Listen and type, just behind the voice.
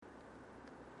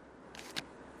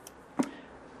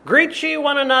Greet ye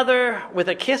one another with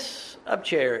a kiss of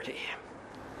charity.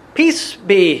 Peace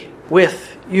be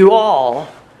with you all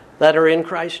that are in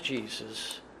Christ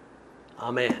Jesus.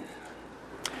 Amen.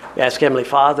 We ask Heavenly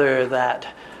Father that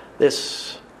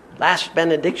this last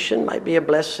benediction might be a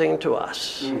blessing to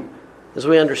us as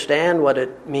we understand what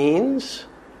it means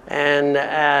and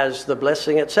as the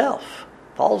blessing itself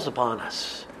falls upon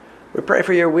us. We pray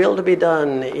for your will to be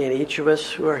done in each of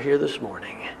us who are here this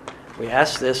morning. We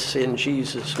ask this in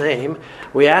Jesus' name.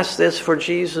 We ask this for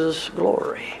Jesus'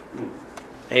 glory.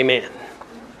 Amen.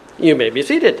 You may be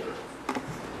seated.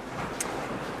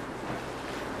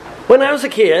 When I was a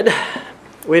kid,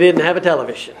 we didn't have a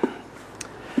television.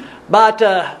 But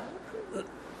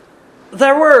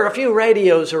there were a few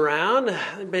radios around.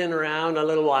 They'd been around a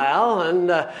little while,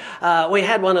 and we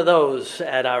had one of those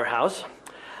at our house.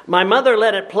 My mother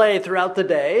let it play throughout the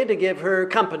day to give her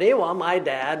company while my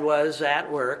dad was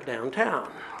at work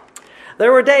downtown.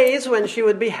 There were days when she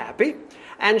would be happy,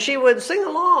 and she would sing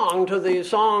along to the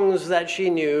songs that she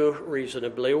knew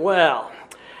reasonably well.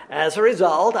 As a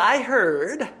result, I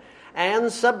heard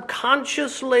and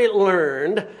subconsciously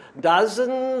learned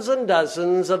dozens and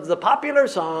dozens of the popular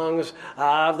songs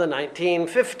of the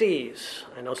 1950s.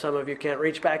 I know some of you can't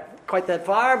reach back quite that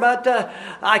far, but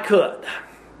I could.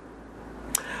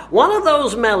 One of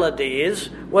those melodies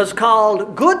was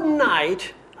called Good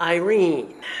Night,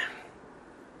 Irene.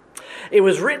 It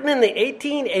was written in the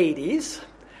 1880s,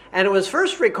 and it was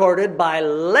first recorded by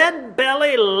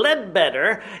Leadbelly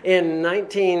Ledbetter in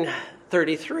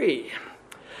 1933.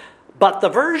 But the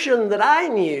version that I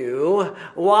knew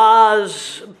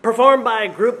was performed by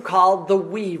a group called the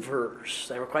Weavers.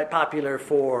 They were quite popular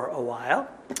for a while.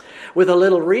 With a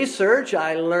little research,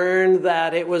 I learned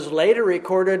that it was later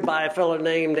recorded by a fellow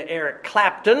named Eric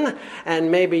Clapton,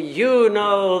 and maybe you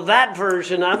know that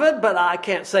version of it, but I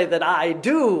can't say that I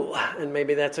do, and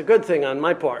maybe that's a good thing on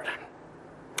my part.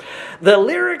 The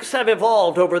lyrics have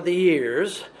evolved over the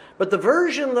years, but the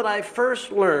version that I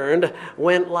first learned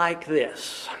went like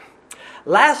this.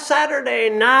 Last Saturday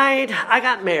night, I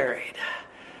got married.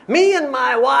 Me and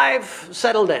my wife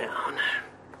settled down.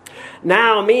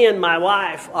 Now me and my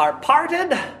wife are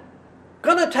parted.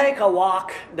 Gonna take a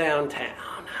walk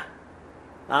downtown.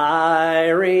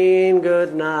 Irene,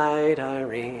 good night,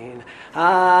 Irene.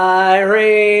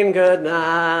 Irene, good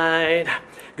night.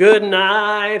 Good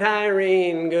night,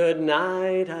 Irene. Good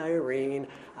night, Irene.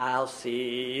 I'll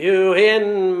see you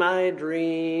in my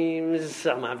dreams.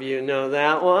 Some of you know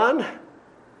that one.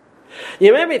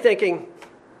 You may be thinking,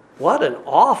 what an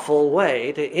awful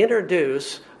way to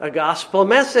introduce a gospel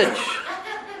message.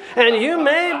 And you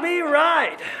may be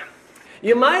right.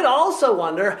 You might also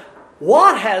wonder,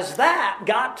 what has that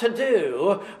got to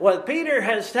do with what Peter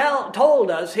has told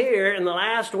us here in the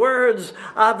last words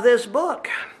of this book?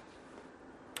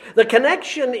 The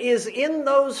connection is in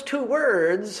those two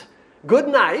words, good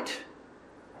night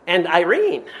and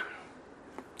Irene.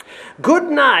 Good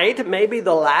night may be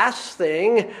the last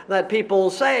thing that people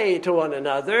say to one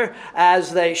another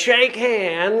as they shake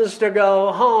hands to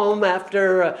go home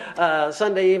after a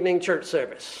Sunday evening church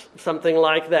service, something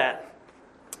like that.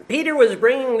 Peter was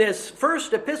bringing this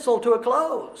first epistle to a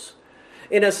close.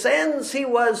 In a sense, he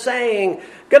was saying,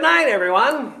 good night,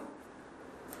 everyone.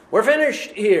 We're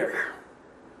finished here.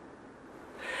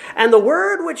 And the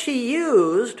word which he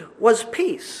used was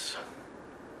peace.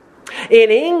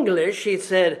 In English, he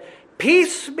said,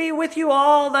 peace be with you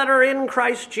all that are in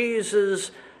Christ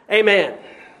Jesus. Amen.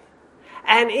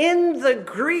 And in the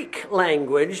Greek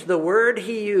language, the word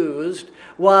he used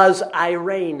was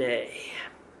Irene.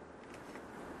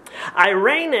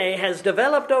 Irene has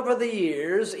developed over the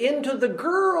years into the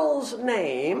girl's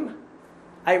name,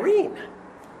 Irene.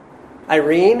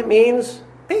 Irene means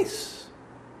peace.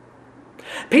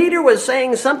 Peter was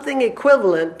saying something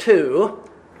equivalent to,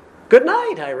 good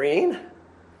night, Irene.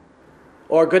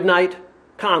 Or good night,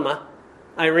 comma,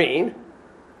 Irene.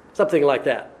 Something like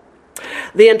that.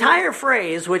 The entire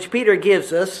phrase which Peter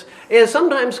gives us is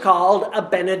sometimes called a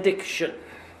benediction.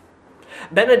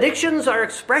 Benedictions are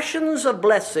expressions of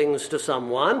blessings to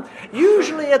someone,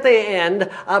 usually at the end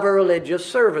of a religious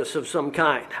service of some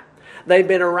kind. They've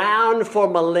been around for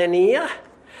millennia.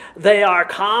 They are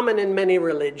common in many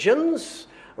religions.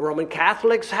 Roman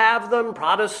Catholics have them,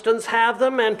 Protestants have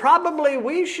them, and probably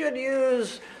we should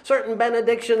use certain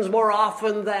benedictions more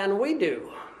often than we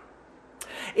do.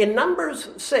 In Numbers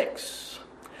 6,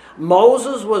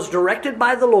 Moses was directed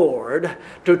by the Lord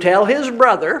to tell his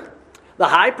brother, the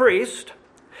high priest,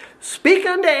 speak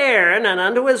unto Aaron and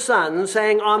unto his sons,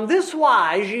 saying, on this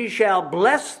wise ye shall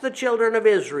bless the children of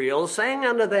Israel, saying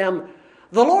unto them,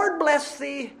 the Lord bless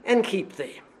thee and keep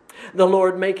thee. The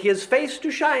Lord make his face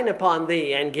to shine upon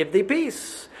thee and give thee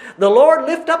peace. The Lord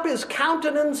lift up his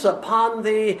countenance upon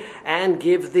thee and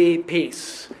give thee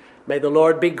peace. May the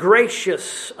Lord be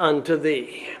gracious unto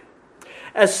thee.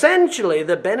 Essentially,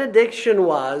 the benediction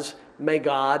was, may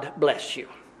God bless you.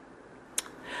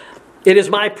 It is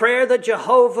my prayer that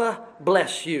Jehovah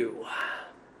bless you.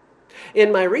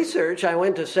 In my research, I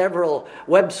went to several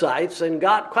websites and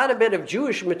got quite a bit of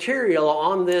Jewish material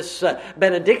on this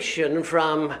benediction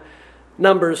from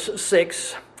Numbers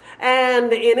 6.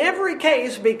 And in every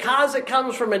case, because it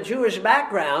comes from a Jewish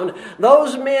background,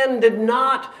 those men did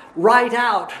not write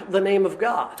out the name of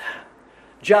God.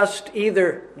 Just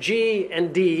either G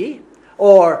and D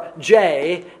or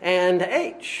J and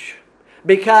H.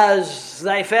 Because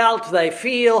they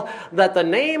feel that the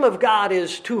name of God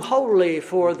is too holy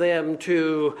for them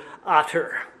to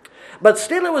utter. But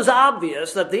still it was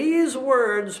obvious that these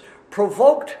words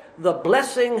provoked the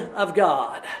blessing of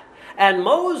God. And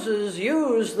Moses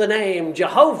used the name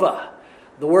Jehovah.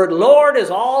 The word Lord is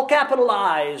all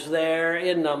capitalized there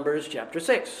in Numbers chapter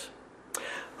 6.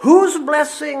 Whose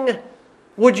blessing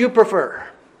would you prefer?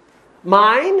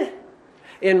 Mine,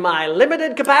 in my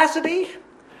limited capacity?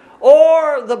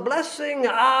 Or the blessing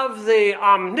of the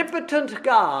omnipotent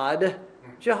God,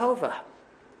 Jehovah?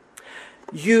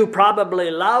 You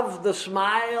probably love the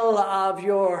smile of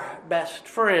your best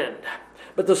friend.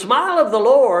 But the smile of the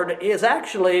Lord is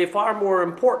actually far more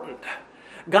important.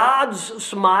 God's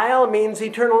smile means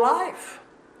eternal life.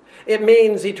 It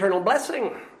means eternal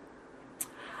blessing.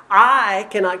 I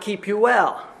cannot keep you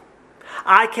well.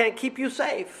 I can't keep you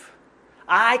safe.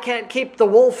 I can't keep the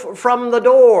wolf from the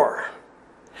door.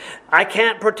 I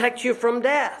can't protect you from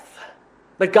death.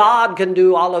 But God can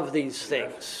do all of these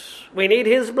things. We need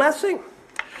his blessing.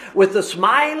 With the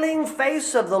smiling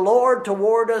face of the Lord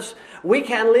toward us, we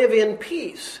can live in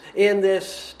peace in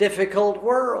this difficult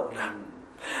world.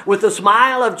 With the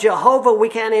smile of Jehovah, we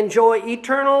can enjoy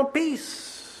eternal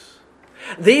peace.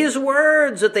 These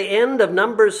words at the end of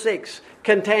Numbers 6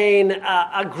 contain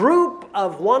a group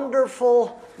of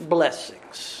wonderful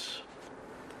blessings.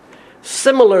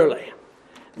 Similarly,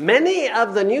 many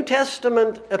of the New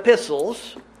Testament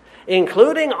epistles,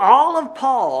 including all of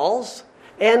Paul's,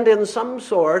 end in some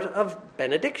sort of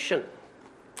benediction.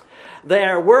 They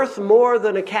are worth more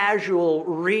than a casual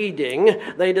reading.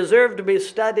 They deserve to be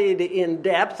studied in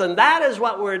depth, and that is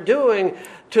what we're doing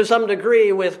to some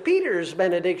degree with Peter's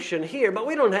benediction here, but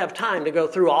we don't have time to go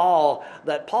through all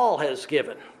that Paul has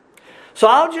given. So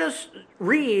I'll just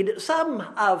read some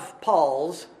of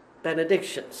Paul's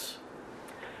benedictions.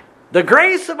 The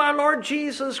grace of our Lord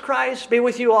Jesus Christ be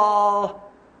with you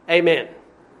all. Amen.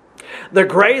 The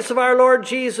grace of our Lord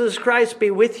Jesus Christ be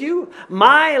with you.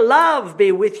 My love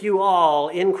be with you all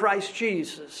in Christ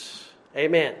Jesus.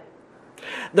 Amen.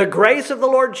 The grace of the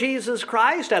Lord Jesus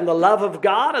Christ and the love of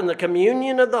God and the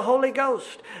communion of the Holy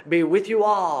Ghost be with you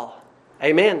all.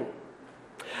 Amen.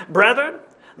 Brethren,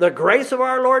 the grace of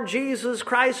our Lord Jesus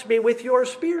Christ be with your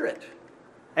spirit.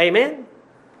 Amen.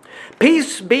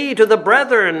 Peace be to the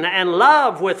brethren and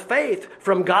love with faith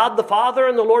from God the Father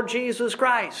and the Lord Jesus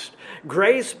Christ.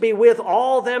 Grace be with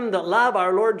all them that love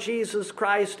our Lord Jesus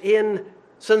Christ in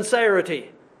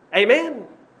sincerity. Amen.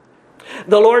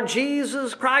 The Lord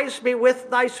Jesus Christ be with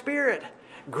thy spirit.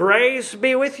 Grace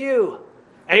be with you.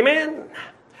 Amen.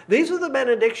 These are the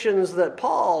benedictions that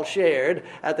Paul shared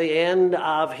at the end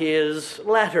of his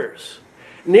letters.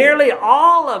 Nearly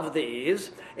all of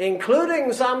these,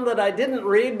 including some that I didn't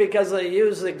read because they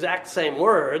use the exact same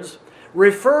words,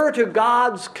 refer to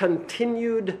God's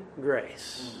continued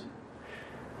grace.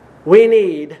 We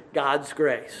need God's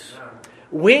grace.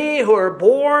 We who are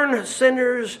born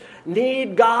sinners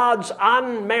need God's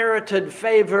unmerited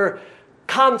favor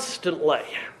constantly.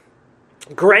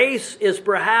 Grace is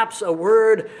perhaps a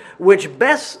word which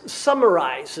best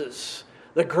summarizes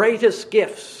the greatest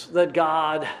gifts that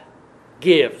God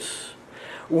gives.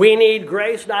 We need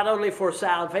grace not only for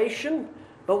salvation,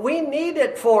 but we need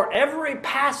it for every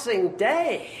passing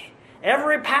day,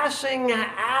 every passing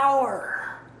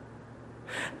hour.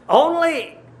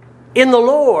 Only in the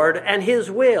Lord and his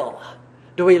will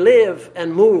do we live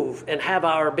and move and have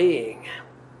our being.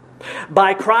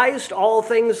 By Christ, all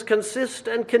things consist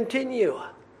and continue.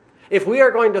 If we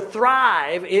are going to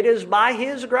thrive, it is by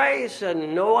his grace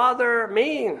and no other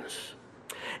means.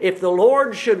 If the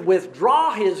Lord should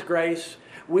withdraw his grace,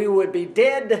 we would be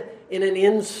dead in an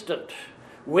instant.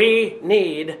 We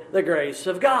need the grace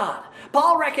of God.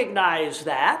 Paul recognized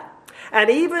that, and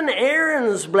even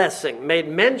Aaron's blessing made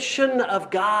mention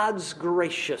of God's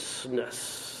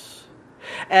graciousness.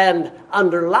 And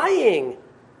underlying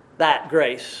that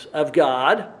grace of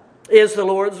God is the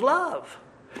Lord's love.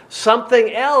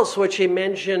 Something else which he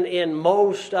mentioned in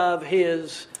most of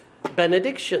his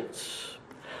benedictions.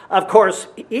 Of course,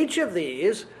 each of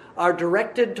these are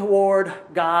directed toward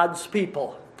God's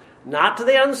people, not to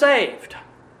the unsaved,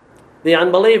 the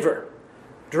unbeliever,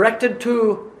 directed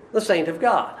to the saint of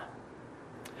God.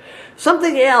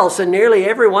 Something else in nearly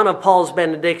every one of Paul's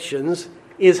benedictions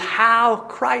is how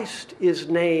Christ is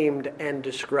named and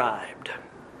described.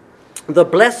 The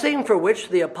blessing for which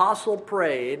the apostle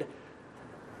prayed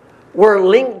were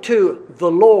linked to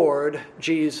the Lord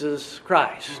Jesus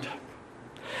Christ.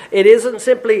 It isn't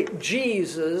simply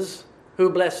Jesus who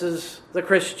blesses the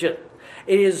Christian.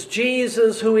 It is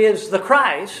Jesus who is the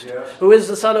Christ, who is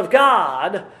the Son of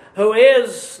God, who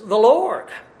is the Lord.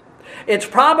 It's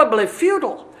probably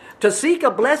futile to seek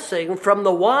a blessing from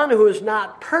the one who is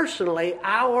not personally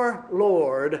our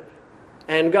Lord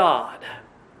and God.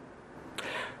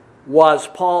 Was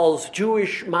Paul's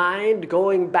Jewish mind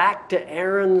going back to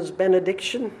Aaron's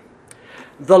benediction?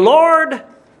 The Lord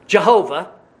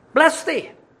Jehovah bless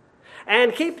thee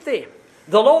and keep thee.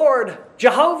 The Lord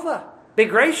Jehovah be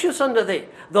gracious unto thee.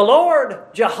 The Lord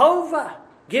Jehovah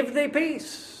give thee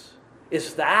peace.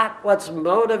 Is that what's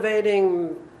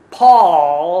motivating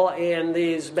Paul in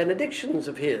these benedictions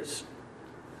of his?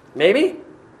 Maybe.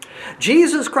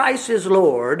 Jesus Christ is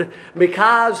Lord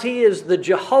because he is the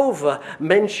Jehovah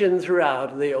mentioned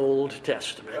throughout the Old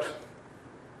Testament.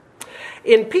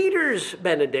 In Peter's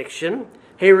benediction,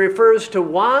 he refers to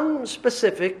one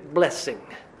specific blessing,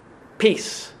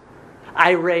 peace,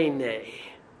 eirene,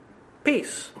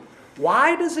 peace.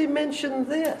 Why does he mention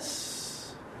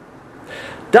this?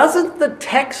 Doesn't the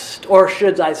text, or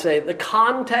should I say the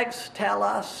context, tell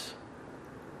us?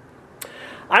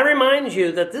 I remind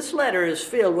you that this letter is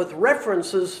filled with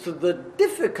references to the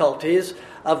difficulties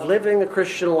of living the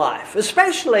Christian life,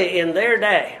 especially in their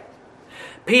day.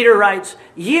 Peter writes,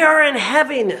 "Ye are in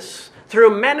heaviness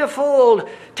through manifold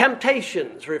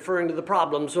temptations," referring to the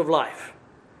problems of life.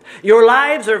 "Your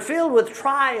lives are filled with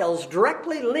trials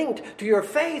directly linked to your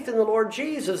faith in the Lord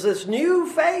Jesus," this new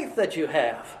faith that you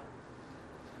have.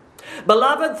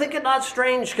 "Beloved, think it not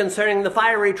strange concerning the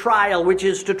fiery trial which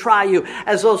is to try you,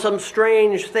 as though some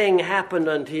strange thing happened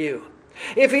unto you.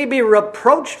 If ye be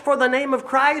reproached for the name of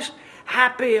Christ,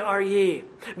 happy are ye.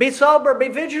 Be sober, be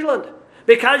vigilant,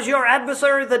 because your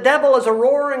adversary the devil is a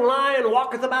roaring lion,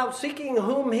 walketh about seeking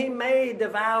whom he may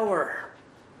devour."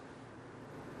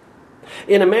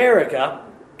 In America,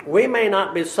 we may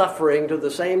not be suffering to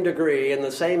the same degree and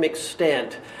the same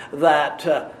extent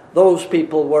that those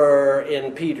people were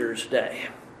in Peter's day.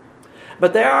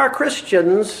 But there are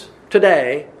Christians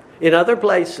today in other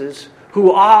places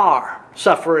who are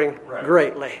suffering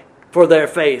greatly for their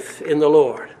faith in the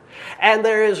Lord. And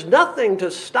there is nothing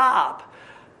to stop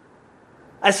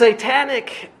a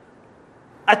satanic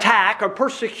attack or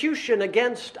persecution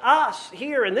against us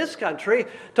here in this country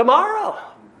tomorrow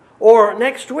or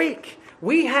next week.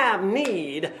 We have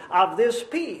need of this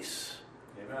peace.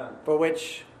 Amen. For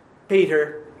which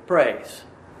Peter prays.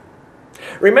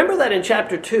 Remember that in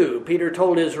chapter 2, Peter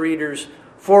told his readers,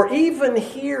 "For even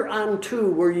hereunto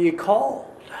were ye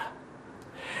called."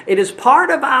 It is part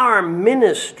of our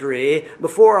ministry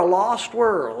before a lost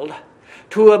world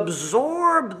to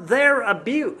absorb their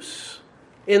abuse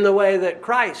in the way that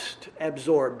Christ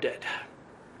absorbed it.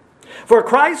 For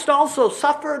Christ also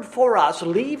suffered for us,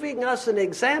 leaving us an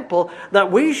example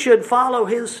that we should follow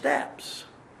his steps.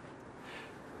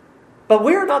 But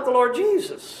we're not the Lord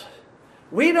Jesus.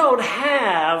 We don't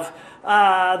have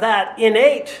that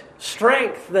innate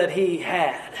strength that he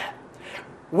had.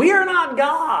 We are not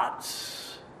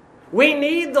gods. We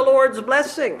need the Lord's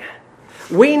blessing.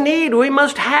 We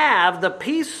must have the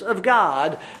peace of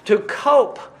God to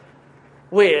cope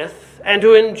with and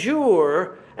to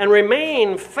endure and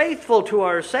remain faithful to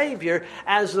our Savior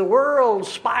as the world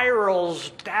spirals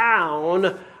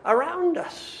down around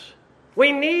us.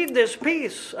 We need this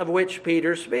peace of which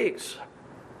Peter speaks.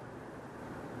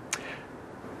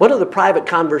 One of the private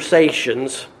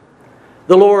conversations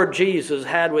the Lord Jesus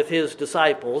had with his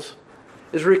disciples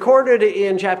is recorded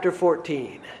in chapter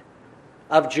 14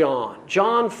 of John.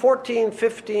 John 14,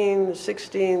 15,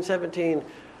 16, 17.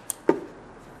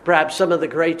 Perhaps some of the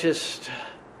greatest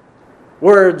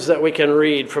words that we can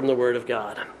read from the Word of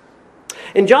God.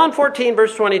 In John 14,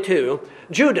 verse 22,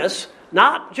 Judas,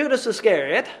 not Judas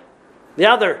Iscariot, the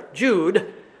other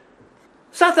Jude,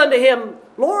 saith unto him,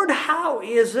 "Lord, how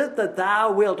is it that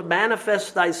thou wilt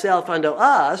manifest thyself unto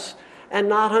us and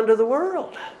not unto the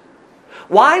world?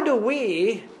 Why do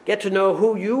we get to know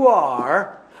who you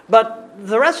are, but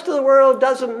the rest of the world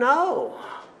doesn't know?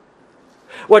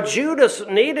 What Judas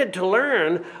needed to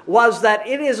learn was that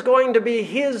it is going to be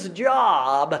his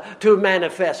job to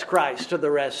manifest Christ to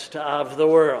the rest of the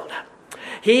world.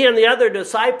 He and the other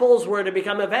disciples were to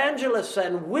become evangelists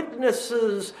and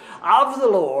witnesses of the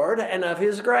Lord and of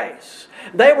His grace.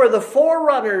 They were the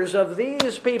forerunners of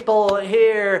these people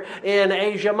here in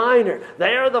Asia Minor.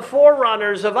 They are the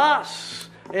forerunners of us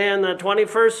in the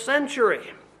 21st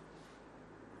century.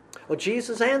 Well,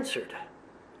 Jesus answered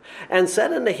and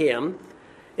said unto him,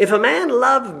 If a man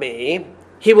love me,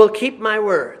 he will keep my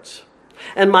words.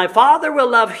 And my Father will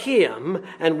love him,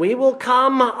 and we will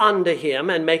come unto him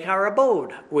and make our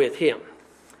abode with him.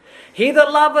 He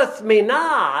that loveth me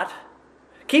not,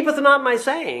 keepeth not my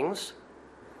sayings.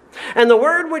 And the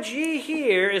word which ye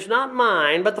hear is not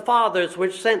mine, but the Father's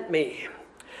which sent me.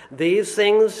 These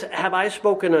things have I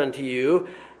spoken unto you,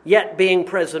 yet being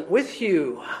present with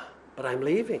you. But I'm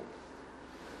leaving.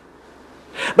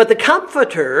 But the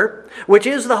Comforter, which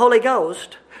is the Holy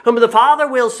Ghost, whom the Father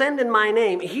will send in my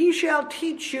name, he shall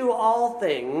teach you all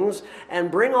things,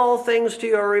 and bring all things to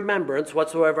your remembrance,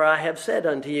 whatsoever I have said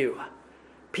unto you.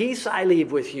 Peace I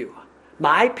leave with you.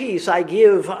 My peace I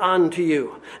give unto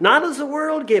you. Not as the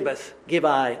world giveth, give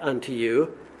I unto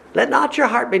you. Let not your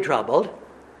heart be troubled,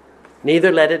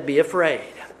 neither let it be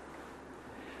afraid.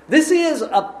 This is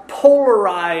a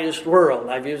polarized world.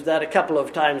 I've used that a couple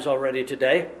of times already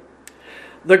today.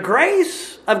 The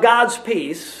grace of God's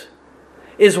peace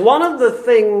is one of the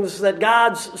things that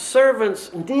God's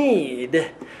servants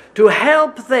need to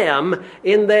help them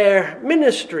in their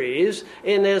ministries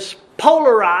in this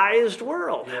polarized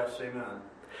world. Yes, amen.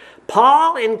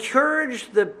 Paul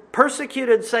encouraged the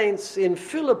persecuted saints in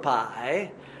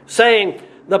Philippi, saying,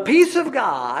 The peace of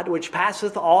God, which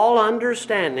passeth all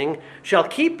understanding, shall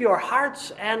keep your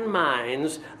hearts and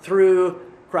minds through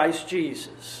Christ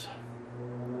Jesus.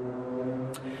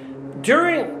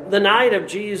 During the night of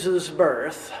Jesus'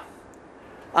 birth,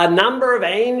 a number of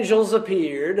angels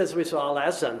appeared, as we saw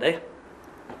last Sunday,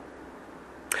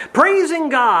 praising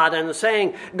God and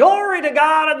saying, Glory to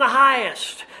God in the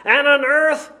highest, and on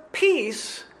earth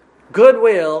peace,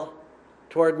 goodwill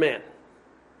toward men.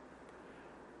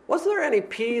 Was there any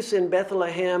peace in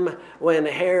Bethlehem when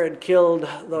Herod killed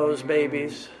those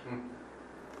babies,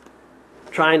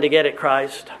 trying to get at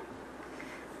Christ?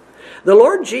 The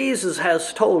Lord Jesus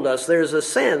has told us there's a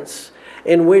sense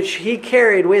in which He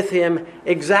carried with Him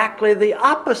exactly the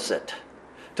opposite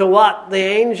to what the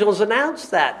angels announced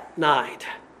that night.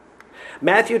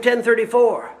 Matthew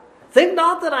 10:34, Think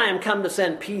not that I am come to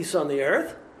send peace on the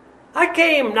earth. I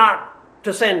came not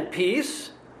to send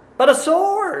peace, but a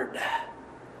sword.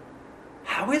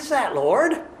 How is that,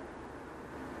 Lord?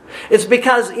 It's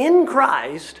because in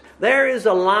Christ there is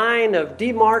a line of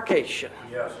demarcation.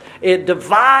 Yes. It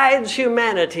divides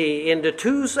humanity into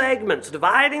two segments,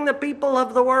 dividing the people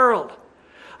of the world.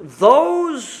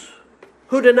 Those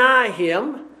who deny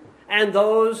Him and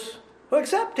those who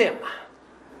accept Him.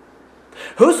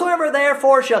 Whosoever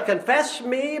therefore shall confess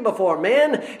me before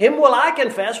men, him will I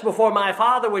confess before my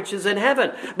Father which is in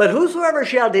heaven. But whosoever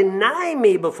shall deny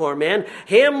me before men,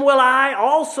 him will I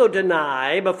also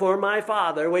deny before my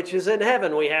Father which is in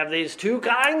heaven. We have these two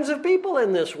kinds of people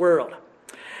in this world.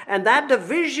 And that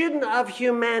division of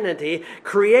humanity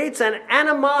creates an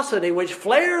animosity which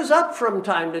flares up from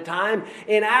time to time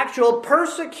in actual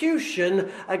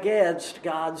persecution against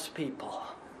God's people.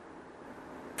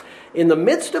 In the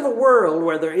midst of a world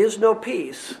where there is no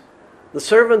peace, the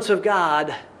servants of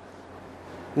God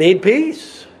need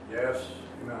peace. Yes.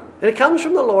 Amen. And it comes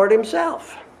from the Lord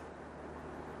Himself.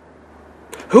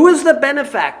 Who is the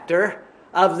benefactor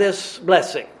of this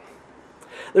blessing?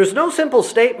 There's no simple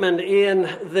statement in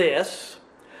this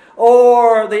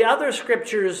or the other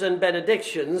scriptures and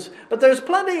benedictions, but there's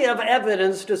plenty of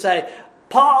evidence to say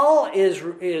Paul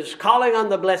is calling on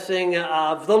the blessing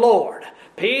of the Lord.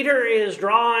 Peter is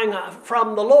drawing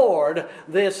from the Lord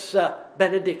this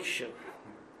benediction.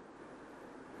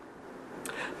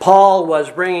 Paul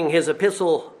was bringing his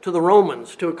epistle to the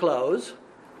Romans to a close,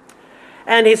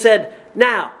 and he said,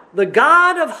 Now, the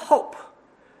God of hope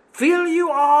fill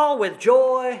you all with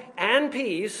joy and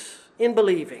peace in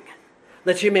believing,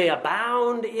 that you may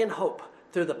abound in hope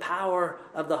through the power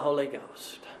of the Holy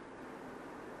Ghost.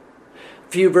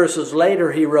 A few verses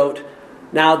later he wrote,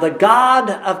 Now the God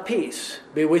of peace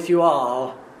be with you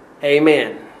all.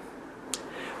 Amen.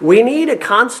 We need a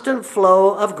constant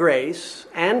flow of grace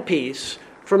and peace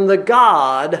from the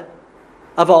God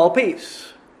of all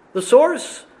peace, the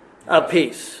source of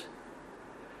peace.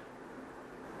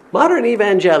 Modern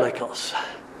evangelicals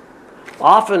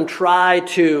often try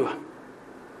to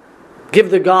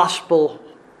give the gospel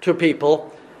to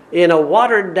people in a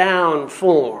watered down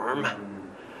form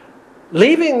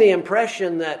leaving the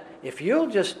impression that if you'll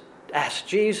just ask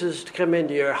Jesus to come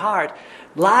into your heart,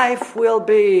 life will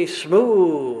be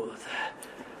smooth.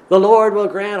 The Lord will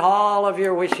grant all of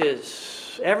your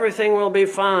wishes. Everything will be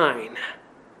fine.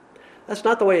 That's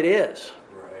not the way it is.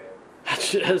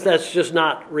 That's just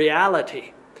not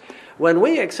reality. When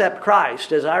we accept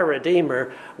Christ as our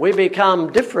Redeemer, we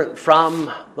become different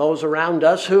from those around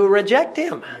us who reject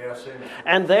Him. Yes,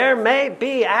 and there may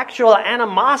be actual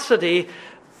animosity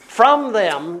from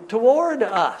them toward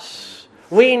us.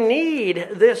 We need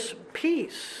this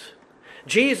peace.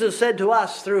 Jesus said to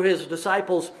us through His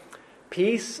disciples,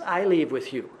 "Peace I leave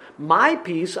with you. My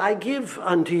peace I give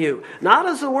unto you. Not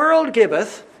as the world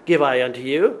giveth, give I unto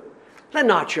you. Let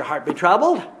not your heart be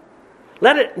troubled.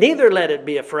 Neither let it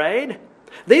be afraid.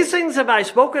 These things have I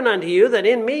spoken unto you, that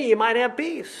in me ye might have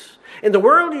peace. In the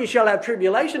world ye shall have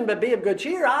tribulation, but be of good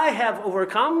cheer. I have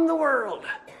overcome the world."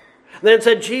 Then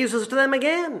said Jesus to them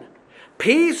again,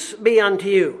 "Peace be unto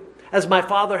you. As my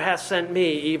Father hath sent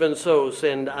me, even so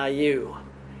send I you."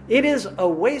 It is a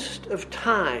waste of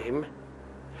time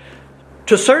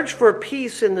to search for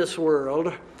peace in this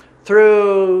world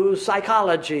through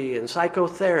psychology and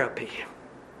psychotherapy.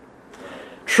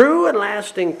 True and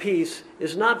lasting peace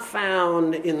is not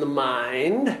found in the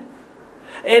mind.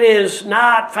 It is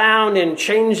not found in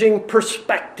changing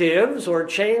perspectives or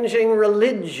changing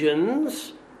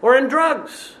religions or in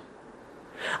drugs.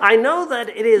 I know that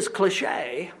it is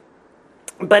cliche,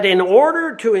 but in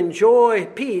order to enjoy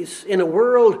peace in a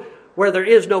world where there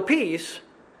is no peace,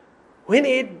 we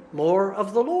need more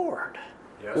of the Lord.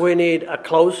 Yes. We need a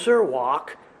closer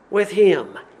walk with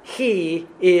Him. He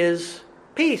is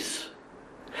peace.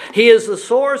 He is the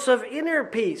source of inner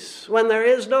peace when there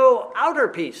is no outer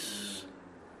peace.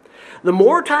 The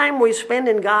more time we spend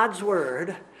in God's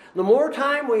Word, the more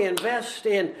time we invest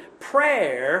in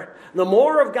prayer, the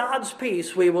more of God's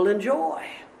peace we will enjoy.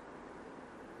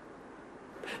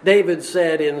 David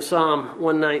said in Psalm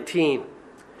 119,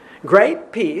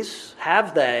 "Great peace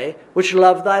have they which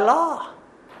love thy law,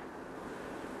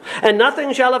 and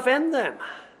nothing shall offend them.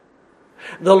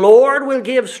 The Lord will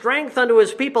give strength unto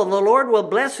His people. The Lord will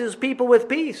bless His people with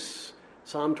peace."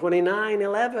 Psalm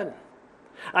 29:11.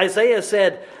 Isaiah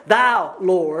said, "Thou,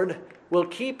 Lord, will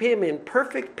keep him in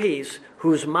perfect peace,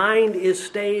 whose mind is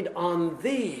stayed on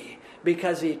Thee,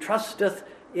 because he trusteth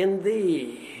in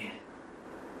Thee."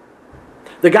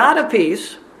 The God of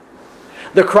peace,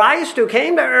 the Christ who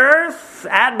came to earth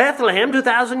at Bethlehem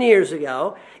 2,000 years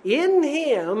ago, in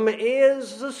Him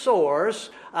is the source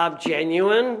of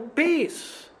genuine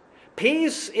peace.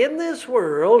 Peace in this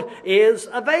world is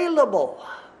available.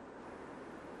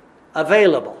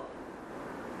 Available.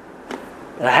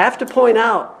 But I have to point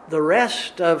out the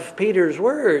rest of Peter's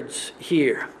words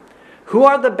here. Who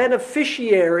are the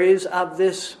beneficiaries of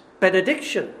this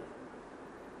benediction?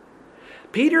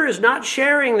 Peter is not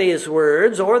sharing these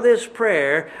words or this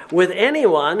prayer with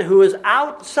anyone who is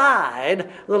outside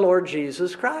the Lord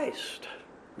Jesus Christ.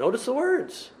 Notice the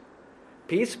words.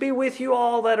 "Peace be with you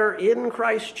all that are in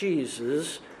Christ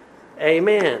Jesus.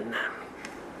 Amen."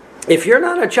 If you're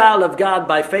not a child of God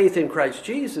by faith in Christ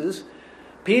Jesus,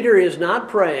 Peter is not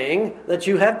praying that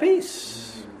you have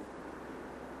peace.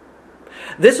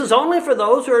 This is only for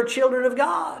those who are children of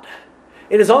God.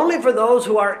 It is only for those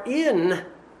who are in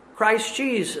Christ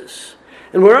Jesus.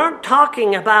 And we aren't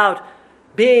talking about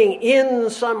being in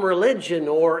some religion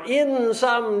or in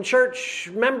some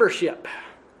church membership.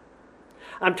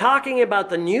 I'm talking about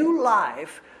the new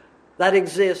life that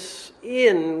exists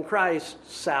in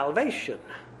Christ's salvation.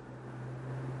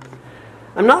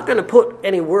 I'm not going to put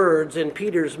any words in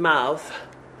Peter's mouth,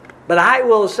 but I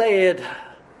will say it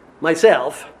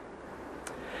myself.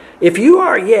 If you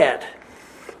are yet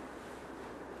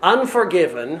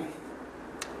unforgiven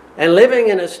and living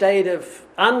in a state of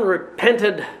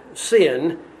unrepented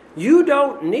sin, you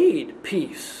don't need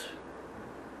peace.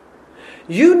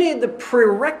 You need the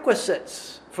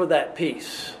prerequisites for that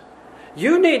peace.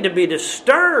 You need to be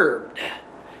disturbed.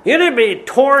 You need to be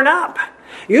torn up.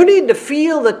 You need to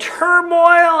feel the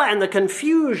turmoil and the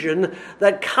confusion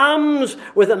that comes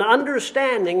with an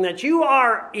understanding that you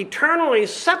are eternally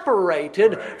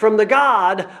separated from the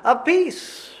God of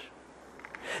peace.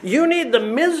 You need the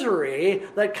misery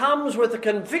that comes with the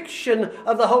conviction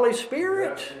of the Holy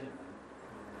Spirit.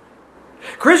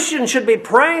 Christians should be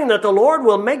praying that the Lord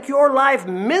will make your life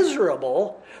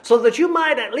miserable so that you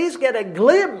might at least get a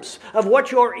glimpse of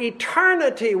what your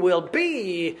eternity will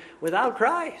be without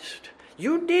Christ.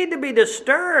 You need to be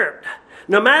disturbed.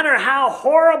 No matter how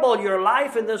horrible your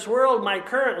life in this world might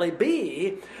currently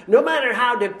be, no matter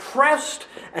how depressed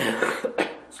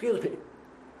excuse me,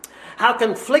 how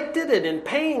conflicted and in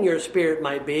pain your spirit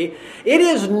might be, it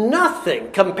is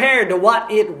nothing compared to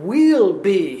what it will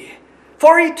be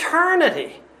for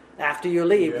eternity after you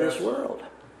leave this world.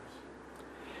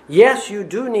 Yes, you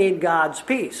do need God's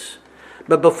peace.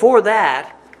 But before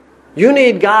that, you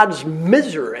need God's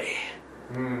misery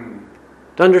to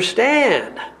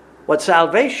understand what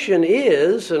salvation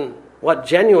is and what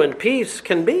genuine peace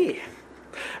can be.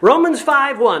 Romans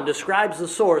 5:1 describes the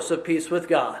source of peace with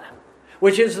God,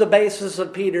 which is the basis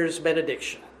of Peter's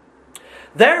benediction.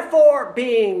 Therefore,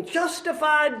 being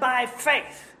justified by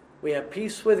faith, we have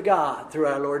peace with God through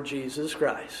our Lord Jesus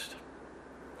Christ.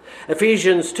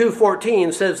 Ephesians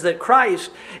 2:14 says that Christ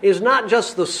is not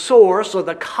just the source or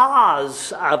the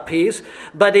cause of peace,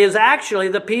 but is actually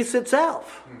the peace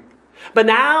itself. But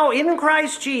now in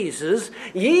Christ Jesus,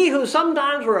 ye who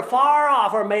sometimes were afar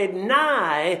off are made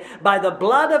nigh by the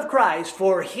blood of Christ,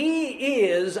 for he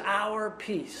is our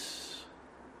peace.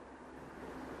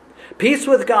 Peace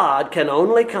with God can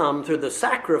only come through the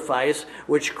sacrifice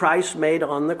which Christ made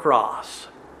on the cross.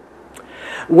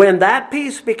 When that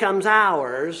peace becomes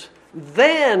ours,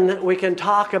 then we can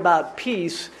talk about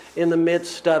peace in the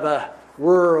midst of a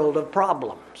world of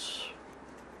problems.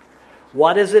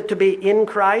 What is it to be in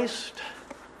Christ?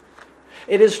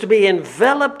 It is to be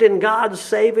enveloped in God's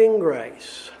saving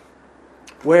grace,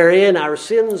 wherein our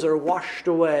sins are washed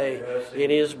away in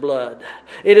His blood.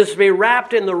 It is to be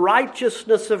wrapped in the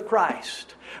righteousness of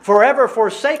Christ, forever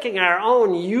forsaking our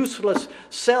own useless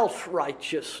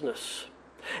self-righteousness.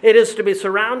 It is to be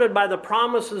surrounded by the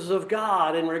promises of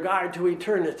God in regard to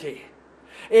eternity.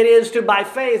 It is to, by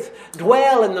faith,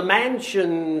 dwell in the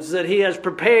mansions that He has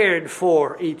prepared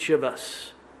for each of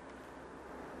us.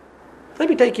 Let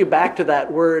me take you back to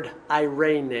that word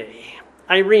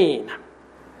Irene.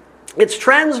 It's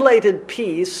translated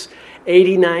peace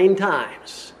 89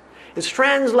 times. It's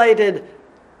translated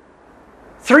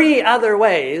 3 other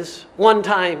ways, 1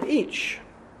 time each.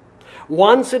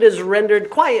 Once it is rendered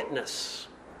quietness.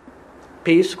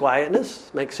 Peace,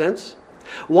 quietness, makes sense.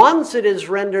 Once it is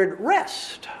rendered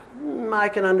rest. I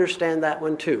can understand that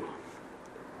one too.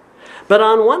 But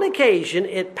on one occasion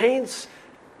it paints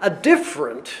a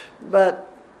different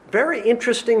but very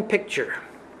interesting picture.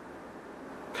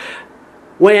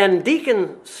 When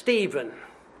Deacon Stephen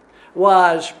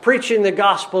was preaching the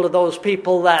gospel to those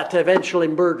people that eventually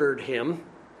murdered him,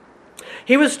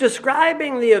 he was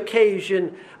describing the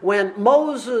occasion when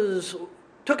Moses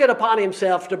took it upon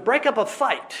himself to break up a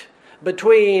fight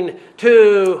between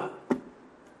 2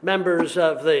 members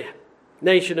of the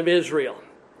nation of Israel.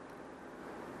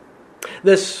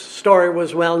 This story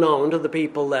was well known to the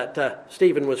people that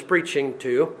Stephen was preaching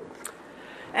to.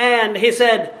 And he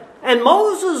said, and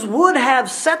Moses would have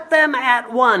set them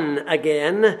at one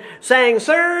again, saying,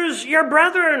 Sirs, your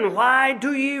brethren, why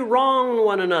do ye wrong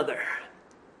one another?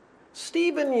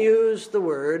 Stephen used the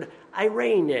word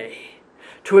Irene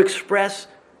to express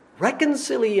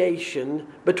reconciliation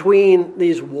between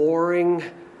these warring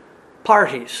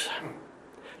parties,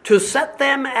 to set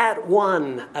them at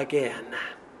one again.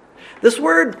 This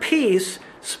word peace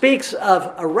speaks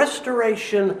of a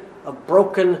restoration of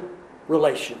broken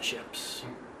relationships.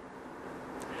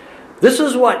 This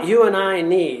is what you and I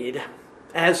need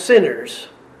as sinners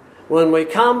when we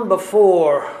come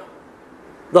before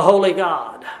the Holy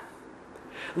God.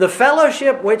 The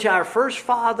fellowship which our first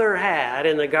father had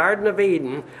in the Garden of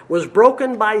Eden was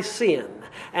broken by sin.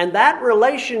 And that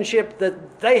relationship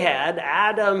that they had,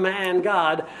 Adam and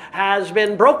God, has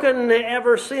been broken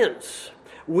ever since.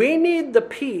 We need the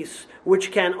peace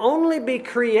which can only be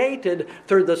created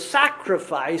through the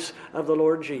sacrifice of the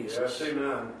Lord Jesus. Yes,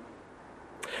 amen.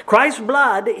 Christ's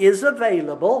blood is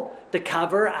available to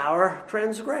cover our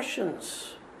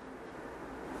transgressions,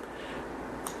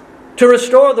 to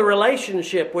restore the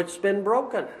relationship which has been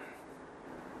broken.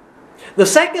 The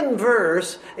second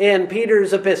verse in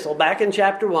Peter's epistle, back in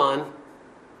chapter 1,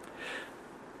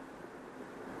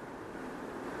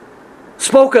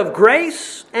 spoke of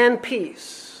grace and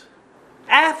peace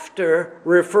after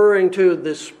referring to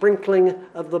the sprinkling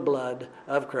of the blood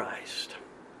of Christ.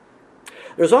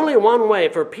 There's only one way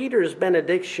for Peter's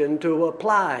benediction to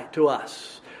apply to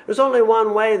us. There's only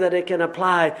one way that it can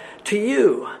apply to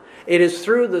you. It is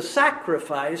through the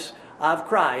sacrifice of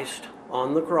Christ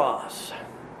on the cross.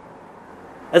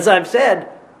 As I've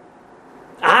said,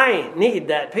 I need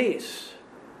that peace.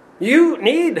 You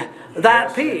need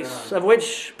that peace of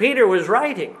which Peter was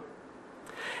writing.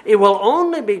 It will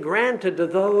only be granted to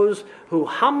those who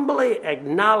humbly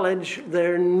acknowledge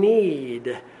their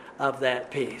need of that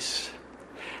peace.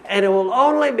 And it will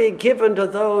only be given to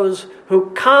those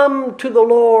who come to the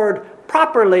Lord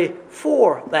properly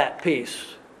for that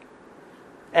peace.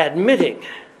 admitting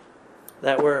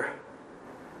that we're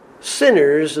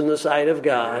sinners in the sight of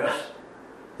God, Yes.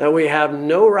 that we have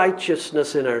no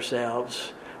righteousness in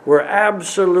ourselves. We're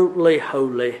absolutely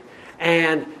holy.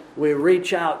 And we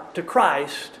reach out to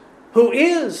Christ, who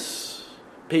is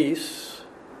peace,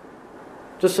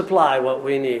 to supply what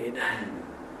we need.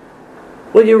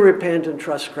 Will you repent and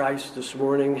trust Christ this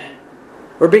morning?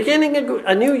 We're beginning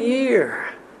a new year.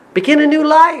 Begin a new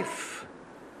life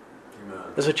Amen.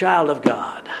 as a child of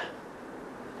God.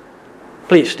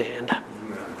 Please stand.